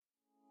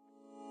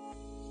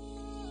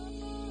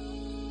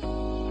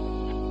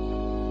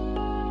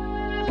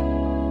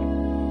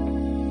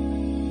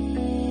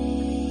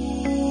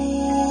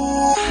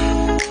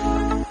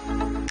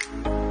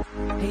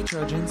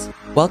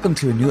Welcome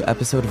to a new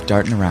episode of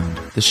Dartin Around,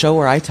 the show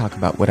where I talk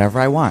about whatever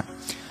I want.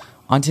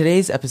 On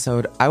today's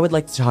episode, I would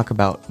like to talk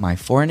about my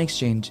foreign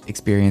exchange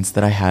experience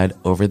that I had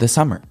over the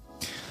summer.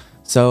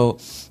 So,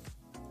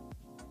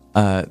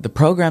 the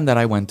program that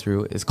I went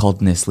through is called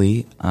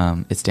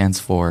NSLI. It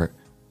stands for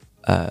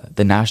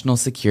the National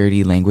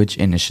Security Language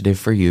Initiative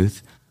for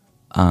Youth,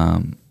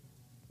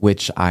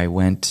 which I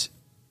went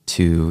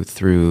to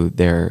through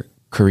their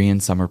Korean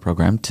summer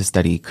program to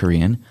study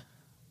Korean.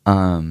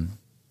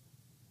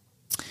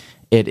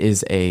 It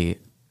is a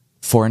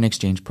foreign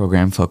exchange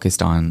program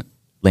focused on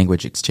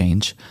language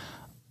exchange.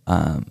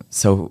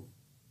 So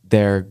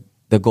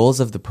the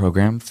goals of the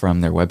program from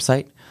their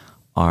website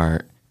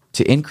are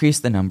to increase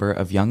the number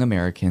of young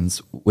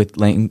Americans with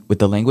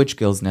the language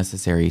skills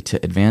necessary to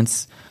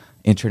advance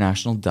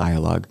international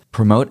dialogue,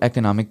 promote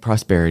economic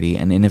prosperity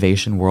and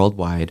innovation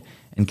worldwide,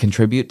 and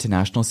contribute to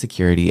national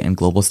security and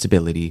global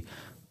stability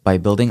by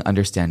building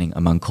understanding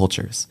among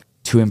cultures.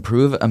 To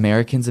improve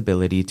Americans'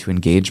 ability to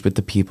engage with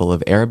the people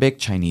of Arabic,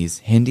 Chinese,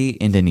 Hindi,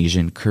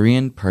 Indonesian,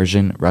 Korean,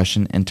 Persian,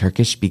 Russian, and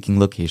Turkish-speaking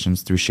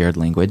locations through shared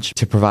language.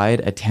 To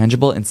provide a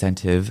tangible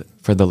incentive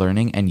for the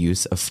learning and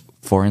use of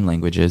foreign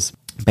languages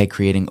by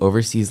creating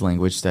overseas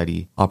language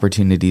study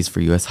opportunities for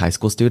U.S. high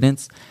school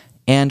students.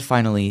 And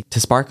finally, to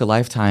spark a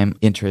lifetime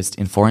interest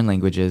in foreign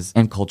languages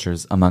and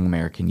cultures among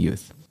American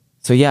youth.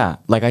 So yeah,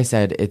 like I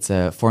said, it's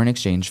a foreign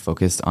exchange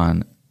focused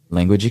on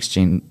language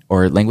exchange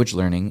or language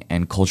learning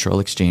and cultural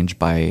exchange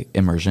by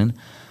immersion.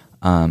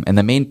 And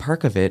the main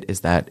perk of it is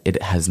that it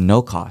has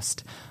no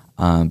cost.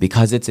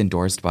 Because it's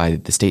endorsed by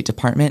the State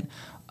Department,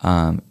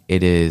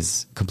 it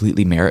is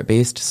completely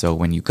merit-based. So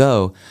when you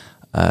go,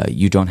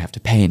 you don't have to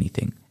pay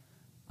anything.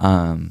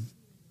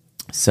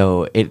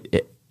 So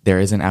there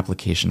is an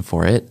application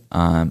for it.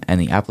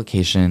 And the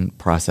application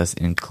process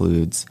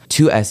includes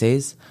 2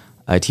 essays,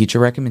 a teacher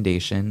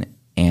recommendation,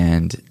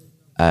 and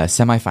a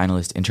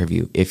semi-finalist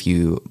interview if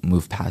you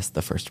move past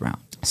the first round.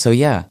 So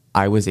yeah,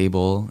 I was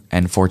able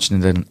and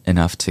fortunate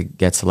enough to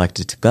get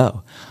selected to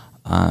go.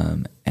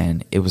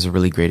 And it was a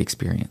really great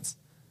experience.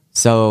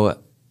 So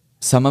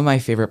some of my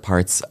favorite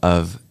parts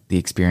of the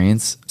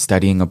experience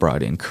studying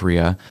abroad in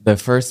Korea, the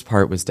first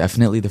part was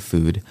definitely the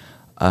food.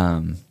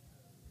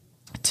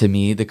 To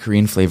me, the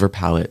Korean flavor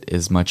palette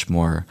is much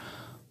more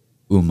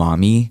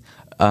umami,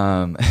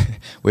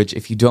 which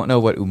if you don't know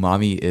what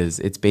umami is,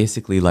 it's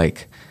basically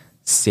like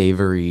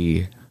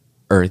savory,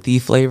 earthy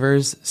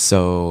flavors.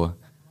 So,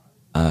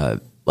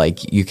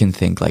 like you can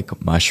think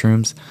like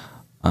mushrooms.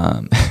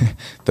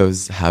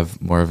 Those have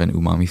more of an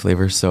umami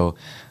flavor. So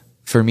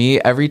for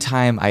me, every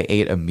time I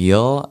ate a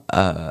meal,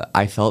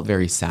 I felt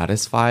very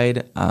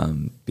satisfied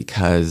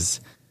because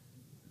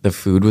the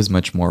food was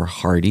much more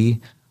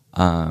hearty.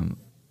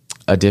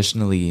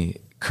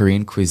 Additionally,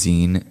 Korean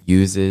cuisine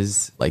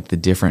uses like the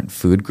different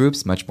food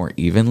groups much more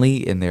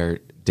evenly in their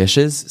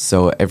dishes.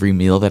 So every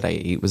meal that I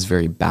ate was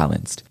very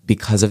balanced.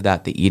 Because of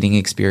that, the eating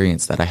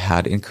experience that I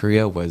had in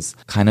Korea was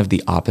kind of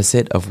the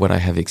opposite of what I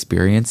have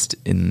experienced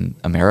in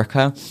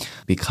America,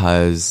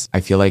 because I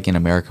feel like in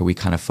America, we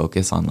kind of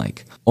focus on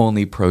like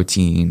only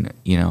protein,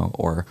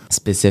 or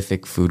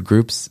specific food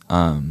groups.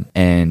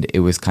 And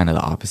it was kind of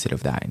the opposite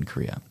of that in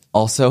Korea.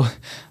 Also,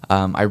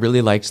 I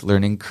really liked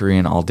learning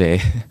Korean all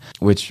day,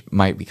 which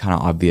might be kind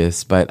of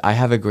obvious, but I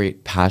have a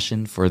great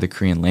passion for the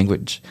Korean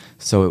language.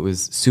 So it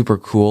was super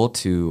cool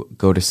to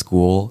go to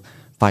school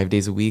 5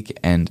 days a week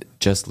and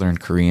just learn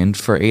Korean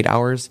for 8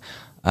 hours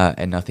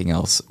and nothing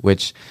else,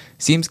 which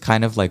seems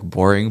kind of like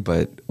boring,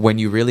 but when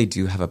you really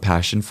do have a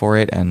passion for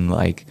it, and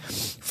like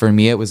for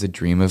me, it was a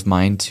dream of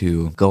mine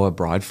to go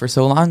abroad for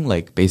so long,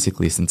 like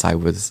basically since I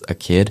was a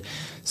kid.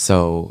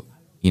 So,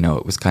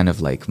 it was kind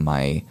of like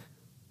my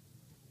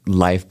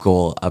life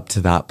goal up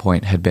to that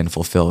point had been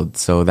fulfilled.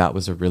 So that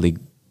was a really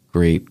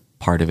great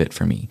part of it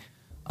for me.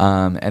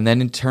 And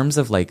then in terms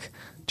of like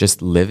just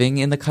living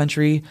in the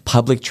country,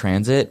 public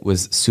transit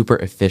was super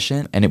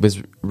efficient, and it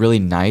was really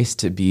nice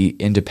to be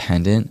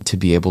independent, to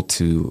be able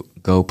to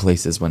go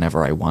places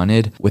whenever I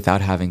wanted without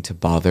having to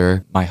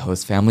bother my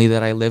host family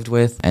that I lived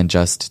with, and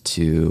just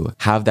to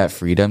have that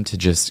freedom to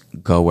just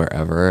go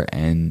wherever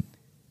and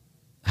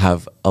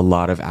have a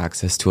lot of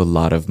access to a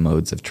lot of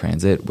modes of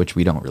transit, which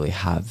we don't really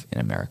have in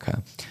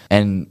America.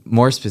 And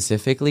more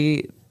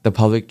specifically, the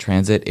public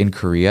transit in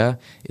Korea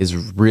is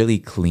really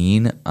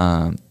clean,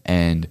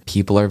 and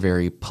people are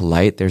very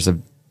polite. There's a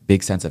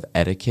big sense of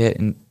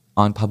etiquette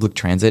on public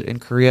transit in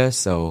Korea.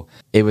 So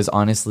it was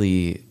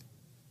honestly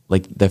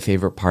like the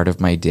favorite part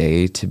of my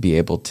day to be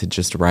able to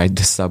just ride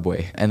the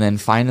subway. And then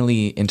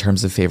finally, in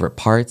terms of favorite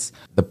parts,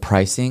 the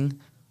pricing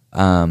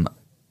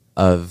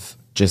of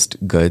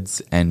just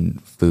goods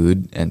and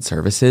food and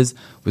services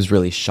was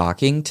really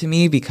shocking to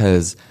me,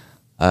 because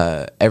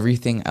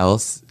everything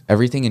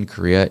in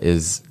Korea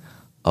is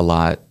a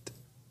lot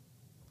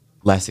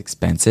less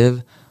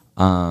expensive.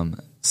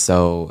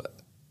 So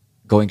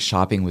going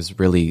shopping was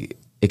really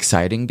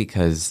exciting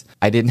because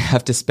I didn't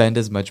have to spend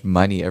as much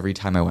money every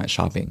time I went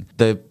shopping.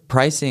 The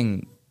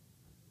pricing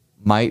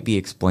might be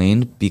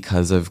explained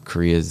because of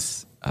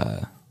Korea's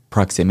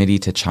proximity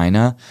to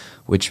China,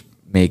 which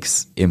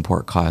makes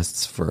import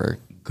costs for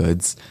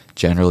goods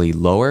generally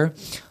lower.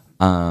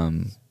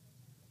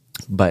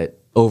 But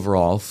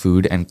overall,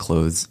 food and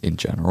clothes in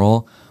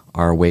general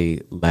are way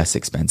less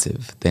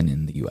expensive than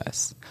in the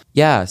US.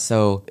 Yeah,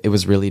 so it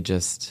was really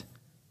just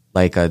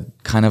like a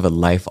kind of a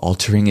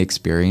life-altering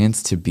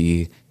experience to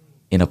be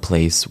in a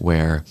place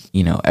where,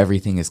 you know,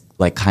 everything is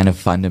like kind of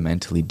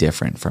fundamentally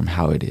different from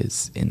how it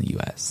is in the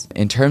US.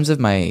 In terms of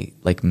my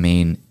like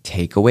main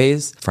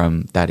takeaways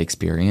from that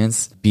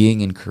experience,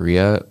 being in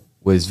Korea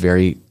was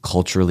very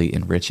culturally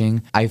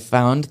enriching. I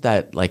found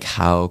that like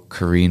how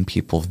Korean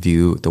people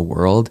view the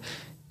world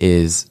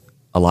is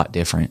a lot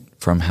different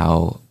from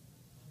how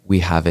we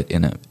have it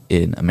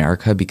in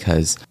America,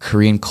 because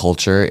Korean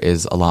culture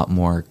is a lot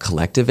more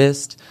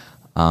collectivist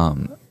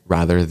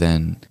rather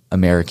than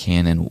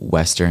American and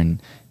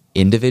Western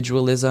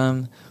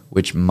individualism,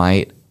 which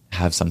might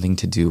have something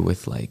to do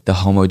with like the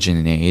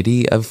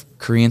homogeneity of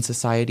Korean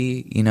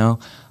society. You know,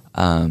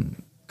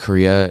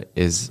 Korea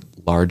is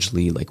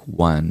largely like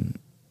one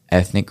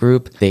ethnic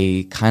group.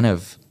 They kind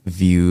of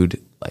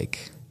viewed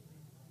like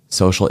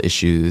social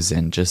issues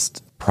and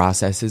just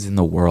processes in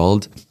the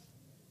world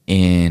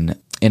in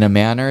a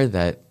manner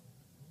that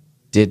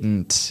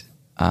didn't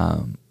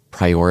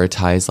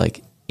prioritize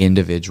like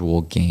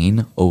individual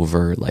gain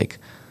over like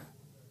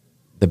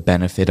the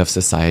benefit of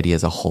society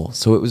as a whole.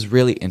 So it was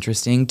really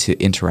interesting to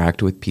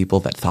interact with people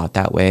that thought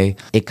that way.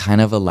 It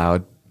kind of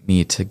allowed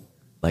me to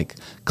like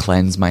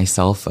cleanse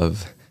myself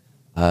of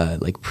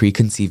like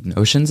preconceived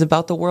notions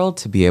about the world,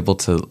 to be able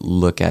to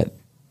look at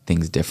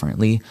things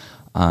differently.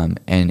 And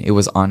it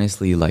was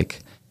honestly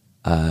like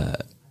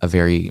a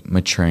very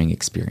maturing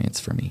experience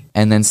for me.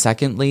 And then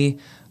secondly,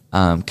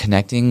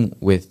 connecting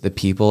with the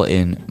people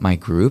in my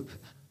group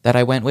that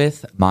I went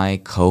with.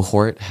 My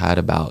cohort had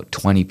about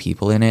 20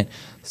 people in it.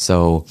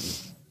 So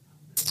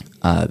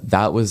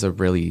that was a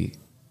really,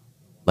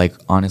 like,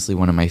 honestly,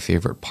 one of my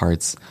favorite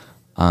parts,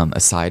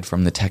 aside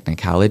from the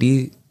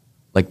technicality,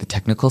 like the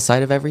technical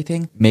side of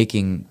everything.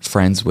 Making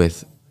friends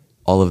with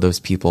all of those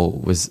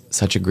people was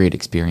such a great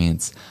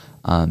experience.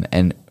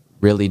 And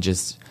really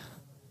just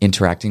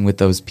interacting with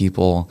those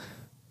people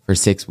for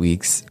 6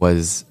 weeks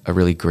was a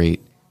really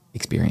great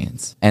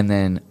experience. And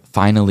then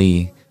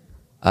finally,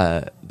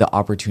 the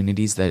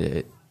opportunities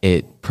that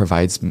it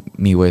provides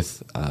me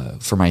with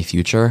for my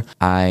future.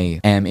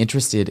 I am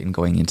interested in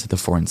going into the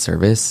foreign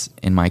service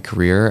in my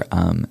career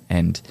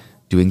and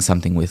doing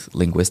something with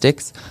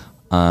linguistics.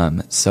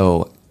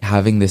 So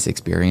having this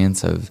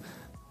experience of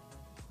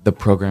the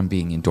program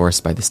being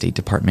endorsed by the State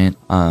Department.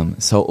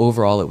 So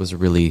overall, it was a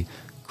really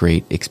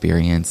great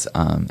experience,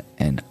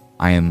 and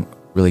I am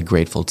really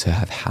grateful to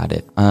have had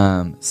it.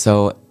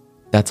 So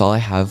that's all I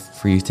have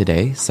for you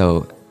today.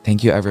 So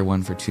thank you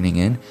everyone for tuning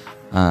in.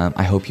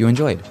 I hope you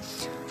enjoyed.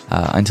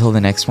 Until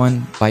the next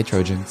one, bye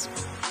Trojans.